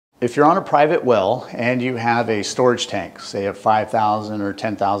If you're on a private well and you have a storage tank, say a 5,000 or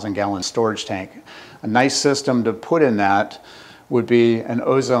 10,000 gallon storage tank, a nice system to put in that would be an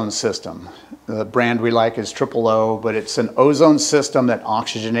ozone system. The brand we like is Triple O, but it's an ozone system that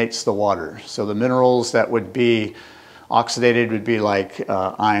oxygenates the water. So the minerals that would be oxidated would be like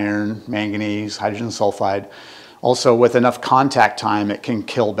iron, manganese, hydrogen sulfide. Also, with enough contact time, it can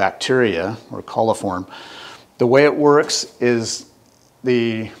kill bacteria or coliform. The way it works is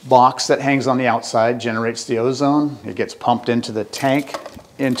the box that hangs on the outside generates the ozone. It gets pumped into the tank,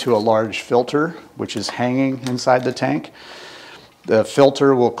 into a large filter, which is hanging inside the tank. The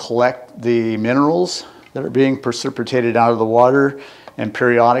filter will collect the minerals that are being precipitated out of the water, and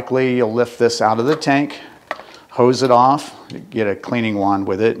periodically you'll lift this out of the tank, hose it off, get a cleaning wand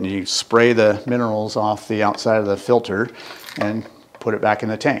with it, and you spray the minerals off the outside of the filter and put it back in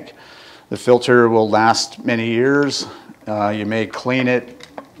the tank. The filter will last many years. You may clean it,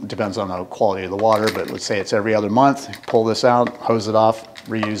 depends on the quality of the water, but let's say it's every other month. Pull this out, hose it off,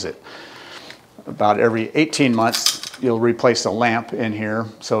 reuse it. About every 18 months, you'll replace the lamp in here.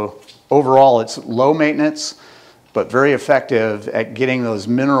 So overall, it's low maintenance, but very effective at getting those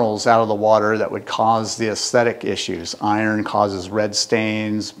minerals out of the water that would cause the aesthetic issues. Iron causes red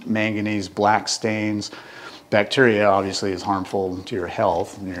stains, manganese, black stains. Bacteria obviously is harmful to your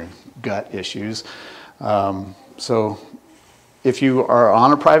health and your gut issues. So if you are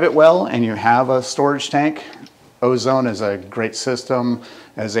on a private well and you have a storage tank, ozone is a great system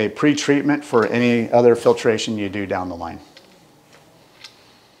as a pre-treatment for any other filtration you do down the line.